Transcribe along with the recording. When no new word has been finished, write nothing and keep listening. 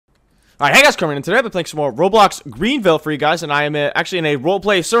Alright, hey guys, coming in today. I've been playing some more Roblox Greenville for you guys, and I am actually in a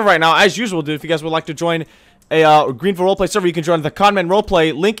roleplay server right now, as usual, dude. If you guys would like to join a Greenville Roleplay server, you can join the Conman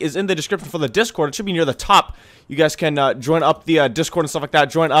Roleplay. Link is in the description for the Discord. It should be near the top. You guys can join up the Discord and stuff like that.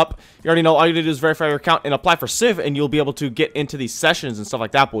 Join up. You already know all you need to do is verify your account and apply for Civ, and you'll be able to get into these sessions and stuff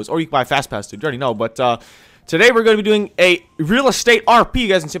like that, boys. Or you can buy a Fast Pass, dude. You already know, but today we're going to be doing a real estate RP. You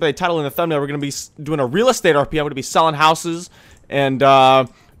guys can see by the title in the thumbnail. We're going to be doing a real estate RP. I'm going to be selling houses and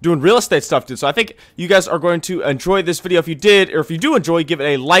doing real estate stuff, dude. So I think you guys are going to enjoy this video. If you did, or if you do enjoy, give it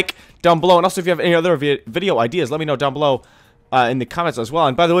a like down below. And also, if you have any other video ideas, let me know down below in the comments as well.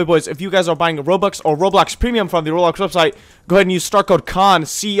 And by the way, boys, if you guys are buying Robux or Roblox Premium from the ROBLOX website, go ahead and use star code CON,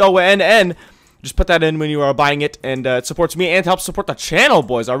 C-O-N-N. Just put that in when you are buying it, and it supports me and helps support the channel,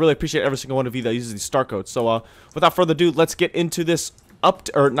 boys. I really appreciate every single one of you that uses these star codes. So without further ado, let's get into this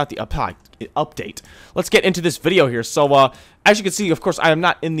update. Let's get into this video here. So as you can see, of course, I am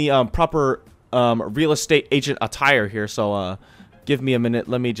not in the proper real estate agent attire here. So give me a minute.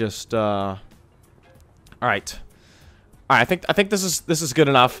 Let me just all right. I think this is good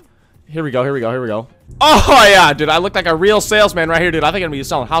enough. Here we go. Oh yeah, dude, I look like a real salesman right here, dude. I think I'm gonna be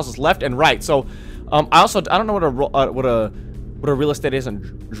selling houses left and right. So I don't know what a real estate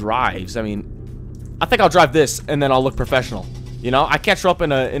agent drives. I mean, I think I'll drive this and then I'll look professional. You know, I can't show up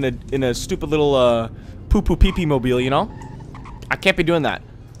in a stupid little poo poo pee pee mobile. You know, I can't be doing that.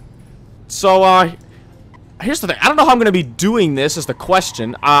 So here's the thing. I don't know how I'm gonna be doing this. Is the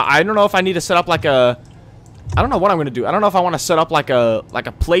question. I don't know if I need to set up like a. I don't know what I'm gonna do. I don't know if I want to set up like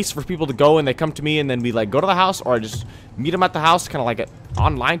a place for people to go and they come to me and then we like go to the house, or I just meet them at the house, kind of like an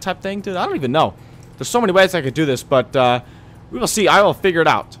online type thing, dude. I don't even know. There's so many ways I could do this, but we will see. I will figure it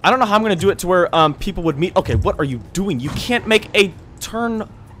out. I don't know how I'm gonna do it to where people would meet. Okay, what are you doing? You can't make a turn.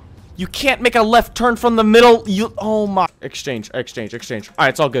 You can't make a left turn from the middle. Oh my. Exchange. All right,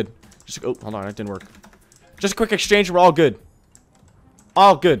 it's all good. Just oh, hold on, it didn't work. Just a quick exchange. We're all good.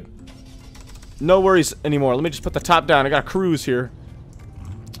 All good. No worries anymore. Let me just put the top down. I got a cruise here.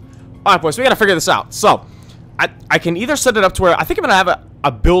 Alright, boys. We gotta figure this out. So, I can either set it up to where I think I'm gonna have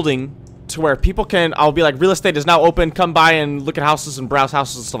a building to where people can. I'll be like, real estate is now open. Come by and look at houses and browse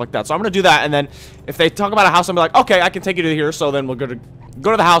houses and stuff like that. So I'm gonna do that. And then if they talk about a house, I'm be like, okay, I can take you to here. So then we'll go to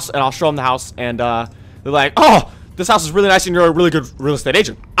the house and I'll show them the house. And they're like, oh, this house is really nice and you're a really good real estate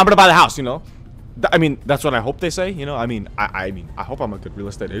agent. I'm gonna buy the house. You know. I mean, that's what I hope they say, you know. I mean, I hope I'm a good real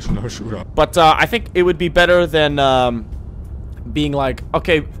estate agent. No, shoot. But I think it would be better than being like,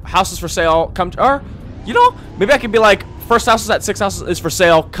 okay, houses for sale, come to, or you know, maybe I could be like, first houses at 6 houses is for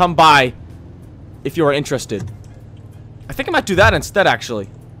sale, come by if you are interested. I think I might do that instead, actually.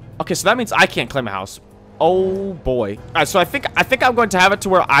 Okay, so that means I can't claim a house. Oh boy. All right, so I think I'm going to have it to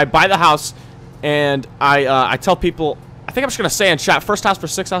where I buy the house and I tell people. I think I'm just gonna say in chat, first house for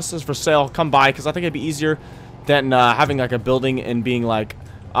 6 houses for sale, come by, because I think it'd be easier than having like a building and being like,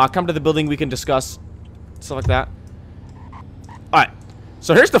 come to the building, we can discuss stuff like that. All right,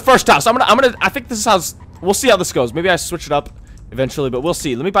 so here's the first house. I think this is how. We'll see how this goes. Maybe I switch it up eventually, but we'll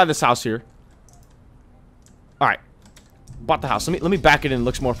see. Let me buy this house here. All right, bought the house. Let me back it in.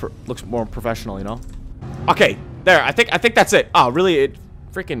 Looks more professional, you know. Okay, there. I think that's it. Oh, really? It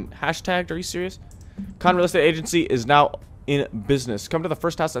freaking hashtagged? Are you serious? Con Real Estate Agency is now in business. Come to the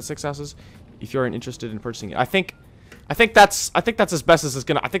first house at 6 houses if you're interested in purchasing it. I think that's as best as it's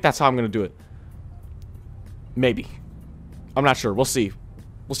gonna. I think that's how I'm gonna do it. Maybe. I'm not sure. We'll see.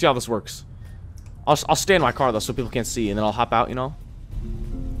 We'll see how this works. I'll stay in my car though, so people can't see, and then I'll hop out. You know.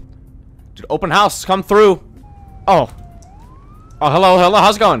 Dude, open house. Come through. Oh. Oh, hello.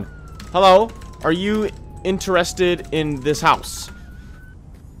 How's it going? Hello. Are you interested in this house?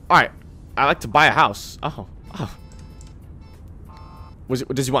 All right. I like to buy a house. Oh.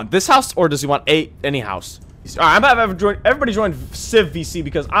 Does he want this house or does he want any house? All right, I'm gonna have everybody join Civ VC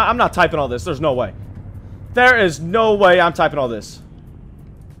because I'm not typing all this. There's no way. There is no way I'm typing all this.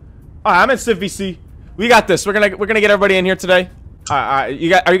 All right, I'm in Civ VC. We got this. We're gonna get everybody in here today. All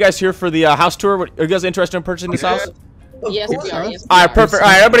right. Are you guys here for the house tour? Are you guys interested in purchasing this house? Yes, we are. Yes, all right, perfect. All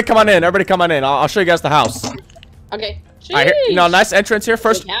right, everybody come on in. I'll show you guys the house. Okay. All right, you know, nice entrance here.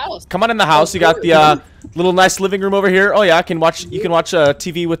 First, come on in the house. You got the little nice living room over here. Oh yeah, you can watch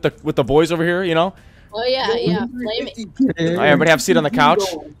TV with the boys over here. You know. Oh yeah. Blame it. All right, everybody have a seat on the couch.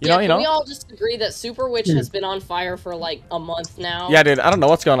 You know. We all just agree that Super Witch has been on fire for like a month now. Yeah, dude. I don't know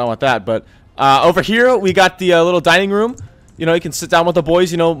what's going on with that, but over here we got the little dining room. You know, you can sit down with the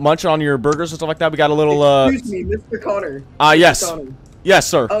boys. You know, munch on your burgers and stuff like that. We got a little. Excuse me, Mr. Connor. Yes. Mr. Connor. Yes,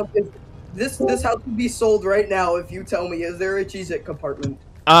 sir. This house would be sold right now if you tell me. Is there a Cheez-It compartment?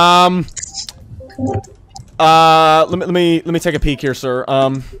 Let me take a peek here, sir.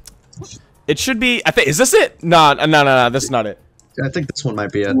 It should be. I think. Is this it? No. This is not it. I think this one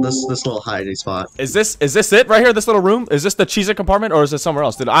might be it. This little hidey spot. Is this it right here? This little room? Is this the Cheez-It compartment, or is it somewhere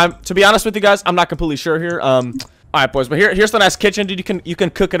else? To be honest with you guys, I'm not completely sure here. All right, boys, but here's the nice kitchen, dude. You can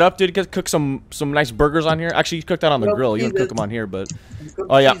cook it up, dude. You can cook some nice burgers on here. Actually, you cook that on the grill. You can cook them on here, but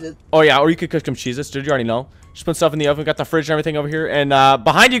oh yeah, or you could cook some Cheez-Its, dude. You already know. Just put stuff in the oven. We got the fridge and everything over here. And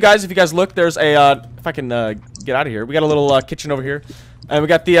behind you guys, if you guys look, there's a if I can get out of here, we got a little kitchen over here, and we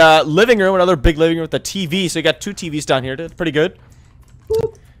got the living room, another big living room with a TV. So you got 2 TVs down here, dude. Pretty good.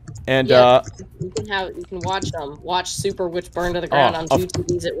 And yeah, you can watch Super Witch burn to the ground on 2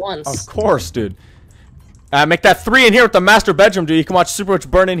 TVs at once. Of course, dude. Make that 3 in here with the master bedroom, dude. You can watch Super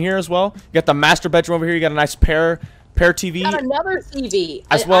Witch burn in here as well. You got the master bedroom over here. You got a nice pair TV. Got another TV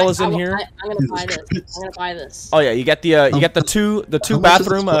as well as in here. I'm gonna buy this. I'm gonna buy this. Oh yeah, you got the two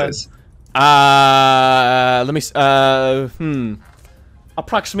bathroom. Let me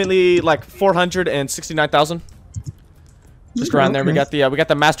approximately like 469,000. Just around there. We got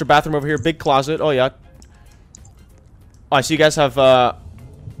the master bathroom over here, big closet. Oh yeah. Oh, I see you guys have where'd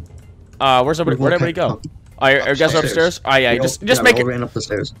everybody go? Oh, are you guys upstairs? Oh yeah, just make it ran up the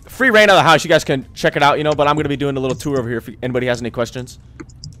stairs. Free reign of the house. You guys can check it out, you know. But I'm gonna be doing a little tour over here if anybody has any questions.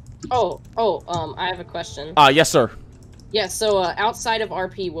 I have a question. Yes, sir. Yeah, so outside of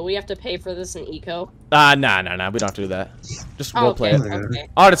RP, will we have to pay for this in Eco? Nah, we don't have to do that. Just roleplay it. Okay.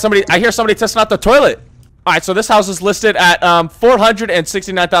 Oh, I hear somebody testing out the toilet. All right, so this house is listed at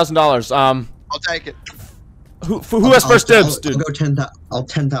 $469,000. I'll take it. Who has first dibs, dude? I'll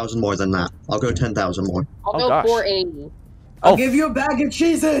 10,000 more than that. I'll go 10,000 more. I'll go 480. I'll give you a bag of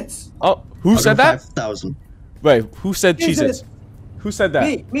Cheez-Its. Oh, who said that? 5,000. Wait, who said Cheez-Its? Who said that?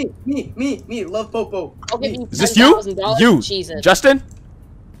 Me. Love Popo. I'll give you Is this you? You, Justin?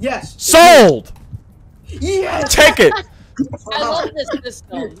 Yes. Sold. Yes. Take it. I love this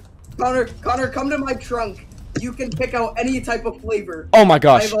system. Connor, come to my trunk. You can pick out any type of flavor. Oh my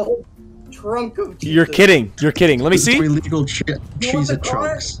gosh. I have a whole trunk of Cheez-Its. You're kidding. Let me see. 3 legal Cheez-It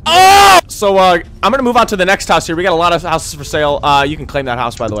trunks. Oh! So, I'm gonna move on to the next house here. We got a lot of houses for sale. You can claim that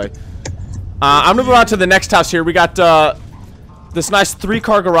house, by the way. I'm gonna move on to the next house here. We got, this nice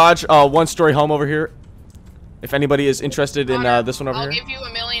 3-car garage, 1-story home over here. If anybody is interested in, this one over here. I'll give you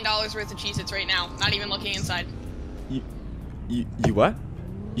 $1 million worth of Cheez-Its right now. Not even looking inside. You what?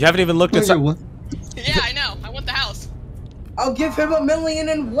 You haven't even looked inside? Yeah, I know. I want the house. I'll give him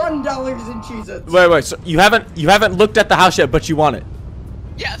 $1,001 in Cheez-Its. Wait. So you haven't looked at the house yet, but you want it.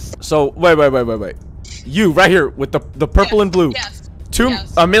 Yes. So wait. You right here with the purple and blue. Yes.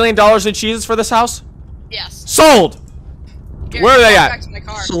 $1 million in Cheez-Its for this house? Yes. Sold. Gary, where are they back at? to my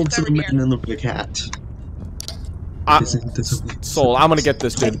car. Sold It's to over the here. man in the big hat. Sold. I'm gonna get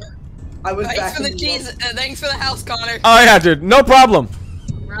this, dude. I was Thanks back for the in cheese. Thanks for the house, Connor. Oh yeah, dude. No problem.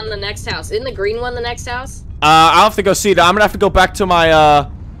 We're on the next house. Isn't the green one the next house? I'll have to go see it. I'm gonna have to go back to my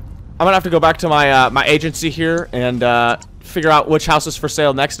my agency here and figure out which house is for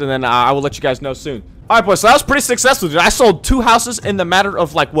sale next, and then I will let you guys know soon. All right, boys. So that was pretty successful, dude. I sold 2 houses in the matter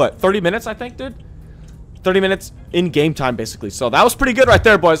of like what, 30 minutes, I think, dude. 30 minutes in game time, basically. So that was pretty good right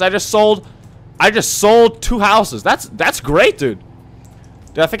there, boys. I just sold 2 houses. That's great, dude.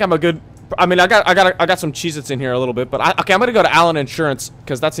 Dude, I think I'm a good. I mean, I got some Cheez-Its in here a little bit, but okay, I'm gonna go to Allen Insurance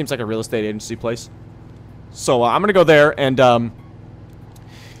because that seems like a real estate agency place. So I'm gonna go there and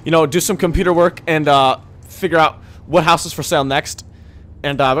you know, do some computer work and figure out what house is for sale next.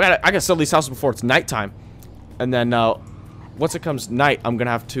 And I gotta sell these houses before it's nighttime. And then once it comes night, I'm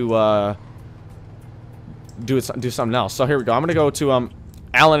gonna have to do something else. So here we go. I'm gonna go to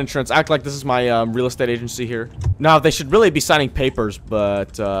Allen Insurance. Act like this is my real estate agency here. Now they should really be signing papers,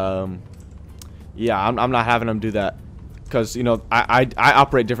 but yeah, I'm not having them do that because you know I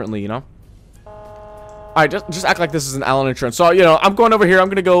operate differently, you know. All right, just act like this is an Allen Insurance. So you know, I'm going over here. I'm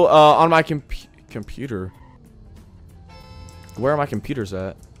gonna go on my computer. Where are my computers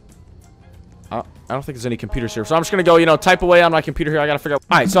at? I don't think there's any computers here. So I'm just gonna go, you know, type away on my computer here. I gotta figure out.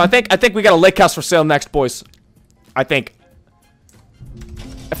 All right, so I think we got a lake house for sale next, boys. I think.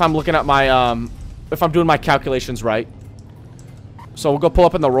 If I'm looking at my if I'm doing my calculations right. So we'll go pull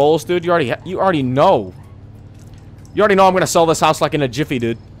up in the rolls, dude. You already know. You already know I'm gonna sell this house like in a jiffy,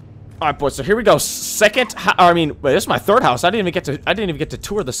 dude. All right, boys. So here we go. Wait, this is my 3rd house. I didn't even get to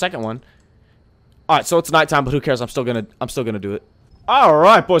tour the 2nd one. All right, so it's nighttime, but who cares? I'm still gonna do it. All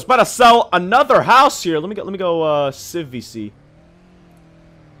right, boys. About to sell another house here. Let me go Civ VC.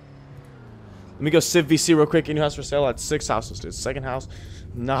 Let me go Civ VC real quick. New house for sale at 6 houses, dude. 2nd house.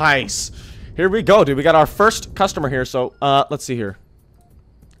 Nice. Here we go, dude. We got our first customer here. So let's see here.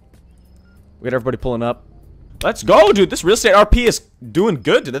 We got everybody pulling up. Let's go, dude. This real estate RP is doing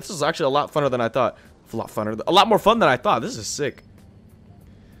good, dude. This is actually a lot funner than I thought. A lot more fun than I thought. This is sick.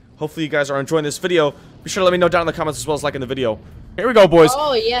 Hopefully you guys are enjoying this video. Be sure to let me know down in the comments as well as liking the video. Here we go, boys.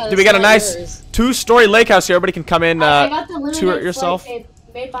 Oh yeah. Dude, we got a nice 2-story lake house here. Everybody can come in, tour it yourself.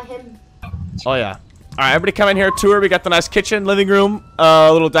 Made by him. Oh yeah. All right, everybody come in here, tour. We got the nice kitchen, living room,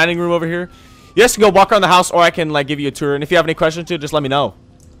 little dining room over here. You guys can go walk around the house, or I can like give you a tour. And if you have any questions too, just let me know.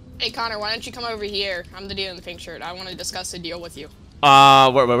 Hey Connor, why don't you come over here? I'm the dude in the pink shirt. I want to discuss a deal with you.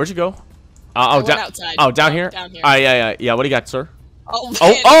 Where'd you go? Oh, down outside. Oh, down here? Down here. Yeah. What do you got, sir?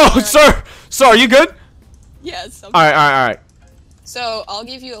 Oh, Sir, are you good? Yes. All right. So I'll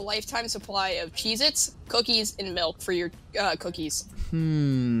give you a lifetime supply of Cheez-Its, cookies, and milk for your cookies.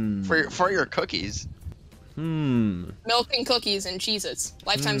 For your cookies. Milk and cookies and Cheez-Its,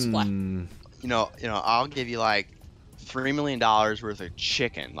 lifetime supply. You know, I'll give you like $3 million worth of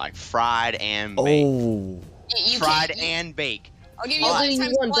chicken, like fried and baked. Oh. Fried and baked. I'll give you I'll a do you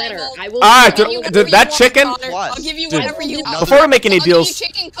lifetime one supply better. of milk. I will. Alright, I'll give you dude, that chicken? I'll give you Dude, whatever you want. before we make any deals, I'll give you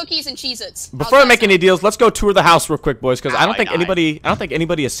chicken, cookies, and Cheez-Its. before we make any deals, let's go tour the house real quick, boys, because I don't think Alright.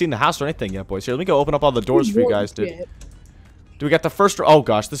 anybody has seen the house or anything yet, boys. Here, let me go open up all the doors for you guys, dude. Do we got the first? Oh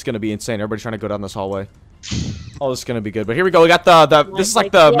gosh, this is gonna be insane. Everybody's trying to go down this hallway. Oh, this is gonna be good. But here we go. We got the this is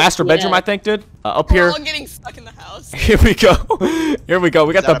like the master bedroom, I think, dude. Up We're here. all getting stuck in the house. Here we go. Here we go.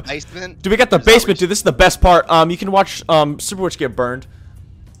 We got the basement. Dude, we got the basement, dude. This is the best part. You can watch Super Witch get burned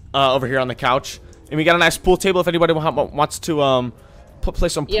over here on the couch, and we got a nice pool table if anybody wants to play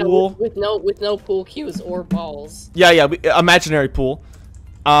some pool. with no pool cues or balls. Yeah, imaginary pool.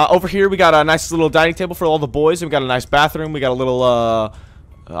 Over here we got a nice little dining table for all the boys, and we got a nice bathroom. We got a little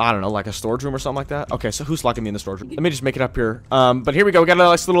I don't know, like a storage room or something like that. Okay, so who's locking me in the storage room? Let me just make it up here. But here we go. We got a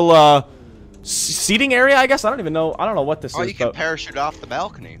nice little seating area, I guess. I don't know what this is. Oh, you can parachute off the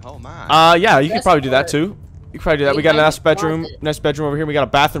balcony. Oh my. Yeah, you could probably do that too. You could probably do that. We got a nice bedroom over here. We got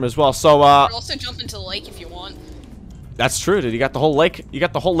a bathroom as well. So You can also jump into the lake if you want. that's true, dude. You got the whole lake. You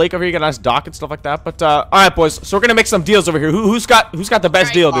got the whole lake over here. You got a nice dock and stuff like that. But all right, boys. So we're gonna make some deals over here. Who's got the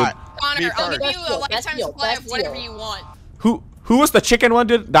best deal, dude? Connor, I'll give Best you a deal, lifetime best supply deal. of whatever you want. Who was the chicken one,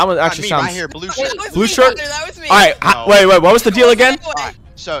 dude? That one actually Me, sounds. right here, blue shirt. That was Blue me, shirt? Connor, that was me. All right. No. Wait. What was the deal again? Alright,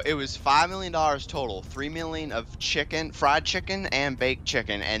 so it was $5 million total. $3 million of chicken, fried chicken, and baked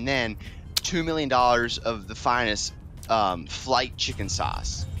chicken, and then $2 million of the finest flight chicken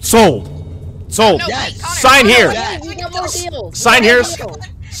sauce. Sold. No, wait, Yes. Connor, Sign Connor, here. wait, We got more deals. Sign here.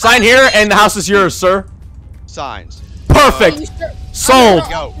 Sign here, and the house is yours, sir. Signs. Perfect. Sold.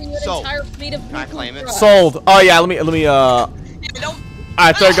 Go. Sold. Can I claim it? Sold. Oh yeah. Let me. Yeah, but don't. All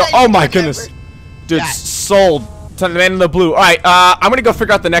right, there you go. Oh my goodness, dude, Yes. sold to the man in the blue. All right, I'm gonna go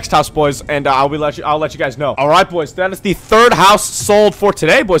figure out the next house, boys, and I'll let you guys know. All right, boys, that is the third house sold for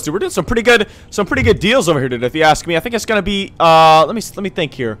today, boys. Dude, we're doing some pretty good deals over here, dude. If you ask me, I think it's gonna be let me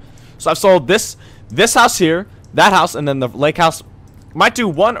think here. So I've sold this house here, that house, and then the lake house. Might do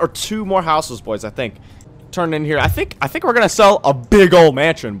 1 or 2 more houses, boys. I think. Turn in here. I think we're gonna sell a big old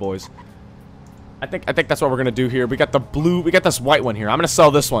mansion, boys. I think that's what we're gonna do here. We got the blue, we got this white one here. I'm gonna sell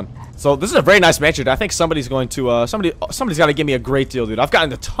this one. So this is a very nice mansion. I think somebody's going to somebody's got to give me a great deal, dude. I've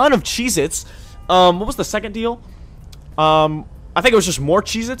gotten a ton of Cheez-Its. What was the second deal? I think it was just more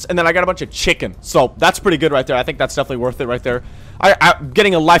Cheez-Its, and then I got a bunch of chicken. So that's pretty good right there. I think that's definitely worth it right there. I'm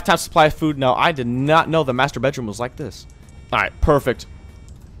getting a lifetime supply of food. No, I did not know the master bedroom was like this. All right, perfect.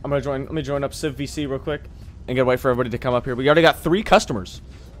 Let me join up Civ VC real quick and get wait for everybody to come up here. We already got 3 customers.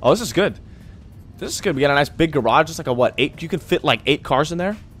 Oh, this is good. This is good. We got a nice big garage. It's like a what? 8? You can fit like 8 cars in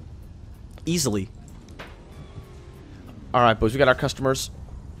there, easily. All right, boys. We got our customers.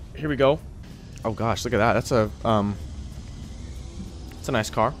 Here we go. Oh gosh, look at that. That's a nice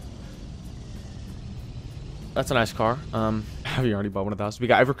car. That's a nice car. Have you already bought one of those? We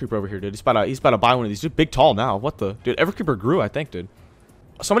got Evercreeper over here, dude. He's about to buy one of these. Dude, big tall now. What the? Dude, Evercreeper grew, I think, dude.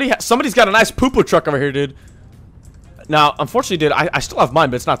 Somebody's got a nice poo-poo truck over here, dude. Now, unfortunately, dude, I still have mine,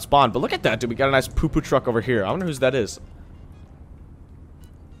 but it's not spawned. But look at that, dude. We got a nice poo-poo truck over here. I wonder whose that is.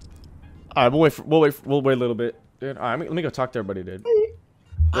 All right, we'll wait a little bit, dude. All right, let me go talk to everybody, dude.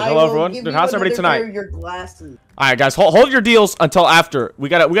 Hello, everyone. Dude, how's everybody tonight? Your glasses. All right, guys, hold your deals until after. We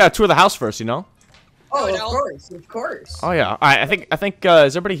gotta tour the house first, you know. Oh, No, of no. course, of course. Oh yeah. All right, I think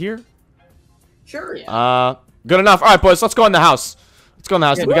is everybody here? Sure. Good enough. All right, boys, let's go in the house. Let's go in the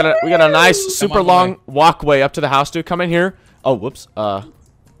house. Dude. We got a nice, super long walkway up to the house, dude. Come in here. Oh, whoops. There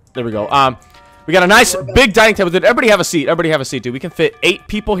we go. We got a nice big dining table, dude. Everybody have a seat. Everybody have a seat, dude. We can fit 8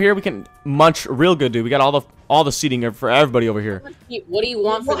 people here. We can munch real good, dude. We got all the seating for everybody over here. What do you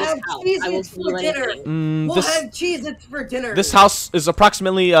want for We'll this have house? Cheez-Its I will give for you dinner. anything. We'll have Cheez-Its for dinner. This house is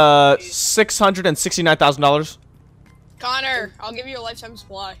approximately $669,000. Connor, I'll give you a lifetime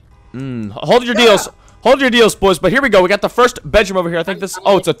supply. Hold your deals. Hold your deals, boys. But here we go. We got the first bedroom over here. I think this.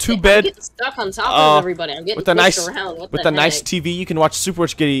 Oh, it's a 2-bed. I'm getting stuck on top of everybody. I'm getting with a nice, around. What with the a nice heck? TV. You can watch Super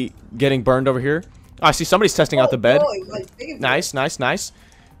Witch getting burned over here. Oh, I see somebody's testing out the bed. Nice, nice, nice.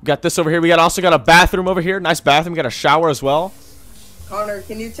 We got this over here. We also got a bathroom over here. Nice bathroom. We got a shower as well. Connor,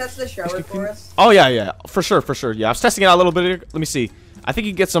 can you test the shower for us? Oh yeah, for sure. Yeah, I was testing it out a little bit. Let me see. I think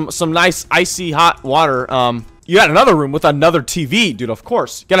you can get some nice icy hot water. You got another room with another TV, dude. Of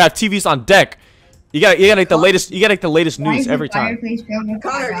course, you gotta have TVs on deck. You gotta get the latest. You gotta get the latest news every time.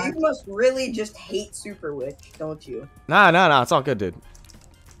 Connor, you must really just hate Super Witch, don't you? Nah. It's all good, dude.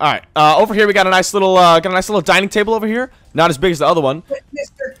 All right. Over here we got a nice little dining table over here. Not as big as the other one.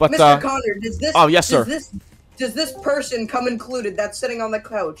 Mr. Connor, does this? Oh yes, sir. Does this person come included? That's sitting on the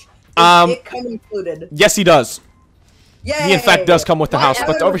couch. Does it come included? Yes, he does. Yay! He in fact does come with the house.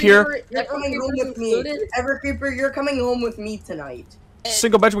 But over here, you're coming home with me. Evercreeper, you're coming home with me tonight.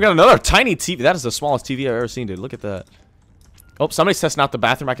 single bedroom. We got another tiny TV. That is the smallest TV I've ever seen, dude. Look at that. Oh, somebody's testing out the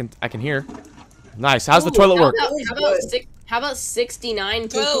bathroom. I can hear. Nice. How's the toilet work? How about 69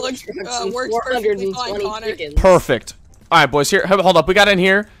 Well, works perfectly fine, Connor. Perfect. All right, boys. Here, hold up. We got in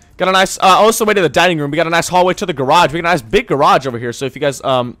here. Got a nice. Also, way to the dining room. We got a nice hallway to the garage. We got a nice big garage over here. So if you guys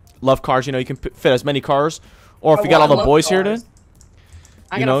love cars, you know, you can fit as many cars. Or if you got all the boys here, dude.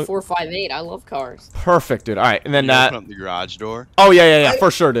 I got a 458. I love cars. Perfect, dude. All right, and then open up the garage door. Oh yeah, for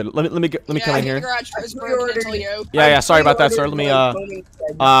sure, dude. Let me come in here. Garage door is broken until you. Yeah. Sorry about that, sir. Let me. Am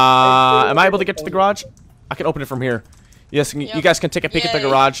I able to get to the garage? I can open it from here. Yes, you guys can take a peek at the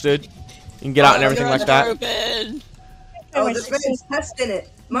garage, dude. You can get out and everything like that. Oh, this man's testing it.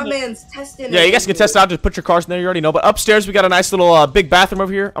 My man's testing it. Yeah, you guys can test it out. Just put your cars in there. You already know. But upstairs, we got a nice little big bathroom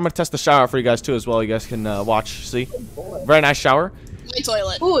over here. I'm gonna test the shower for you guys too, as well. You guys can watch. See, very nice shower. My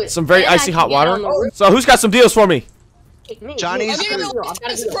toilet. Ooh, some very icy hot water. So who's got some deals for me? Johnny's. I'll give you a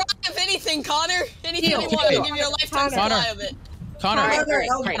lifetime supply of anything, Connor. Anything you want, I'll give you a lifetime supply of it. Connor.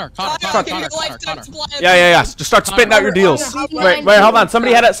 Yeah. Just start spitting out your deals. Wait, hold on.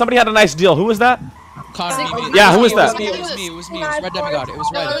 Somebody had a nice deal. Who was that? Connor. Yeah, who was that? It was me. It was Red Demigod. It was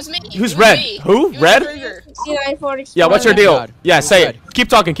Red. No, it was me. Who's Red? Who? Red? Yeah, what's your deal? Yeah, say it. Keep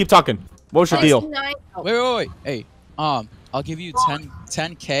talking. What was your deal? Wait. Hey, I'll give you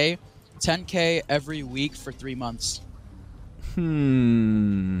 10K every week for 3 months. How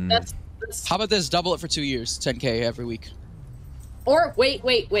about this? Double it for 2 years. 10K every week. Or wait,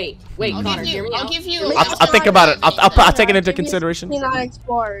 Connor, hear me out. I'll give you. I'll think about it. I'll take it into consideration.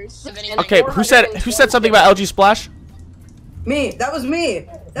 Okay, who said something about LG Splash? Me. That was me.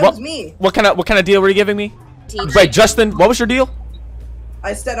 That was me. What kind of deal were you giving me? Wait, Justin, what was your deal?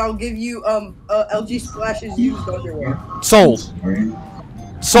 I said I'll give you LG Splash's used underwear. Sold.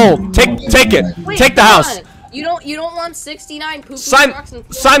 Take it. Wait, take the house. on. You don't want 69 poopy trucks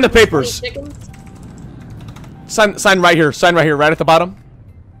and sign the papers. Sign right here. Right at the bottom.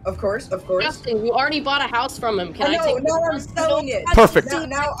 Of course. Justin, you already bought a house from him. Can I take now I'm selling it. Perfect.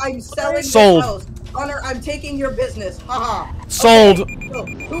 Now I'm selling Sold. this house. Connor, I'm taking your business. Haha. Sold.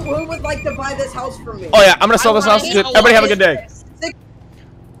 Okay, so who would like to buy this house from me? Oh yeah, I'm gonna sell this house. Dude, everybody have a good day.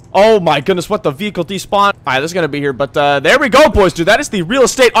 Oh my goodness, what the vehicle despawn. Alright, this is gonna be here, but there we go, boys, dude. That is the real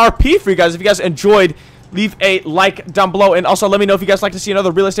estate RP for you guys. If you guys enjoyed, leave a like down below, and also let me know if you guys like to see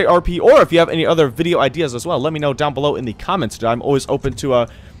another real estate RP, or if you have any other video ideas as well. Let me know down below in the comments, dude. I'm always open to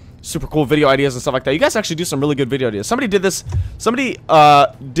super cool video ideas and stuff like that. You guys actually do some really good video ideas. Somebody did this. Somebody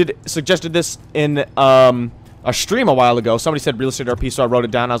suggested this in a stream a while ago. Somebody said real estate RP, so I wrote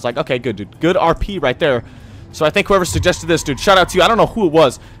it down. I was like, okay, good, dude. Good RP right there. So I think whoever suggested this, dude, shout out to you. I don't know who it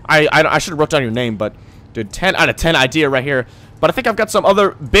was. I should have wrote down your name, but dude, 10 out of 10 idea right here. But I think I've got some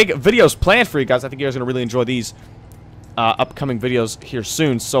other big videos planned for you guys. I think you guys are gonna really enjoy these upcoming videos here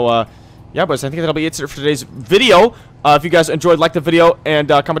soon. So yeah, boys, I think that'll be it for today's video. If you guys enjoyed, like the video, and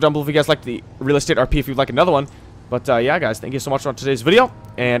comment down below if you guys like the real estate RP, if you'd like another one. But yeah, guys, thank you so much for today's video,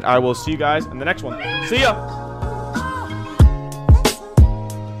 and I will see you guys in the next one. See ya.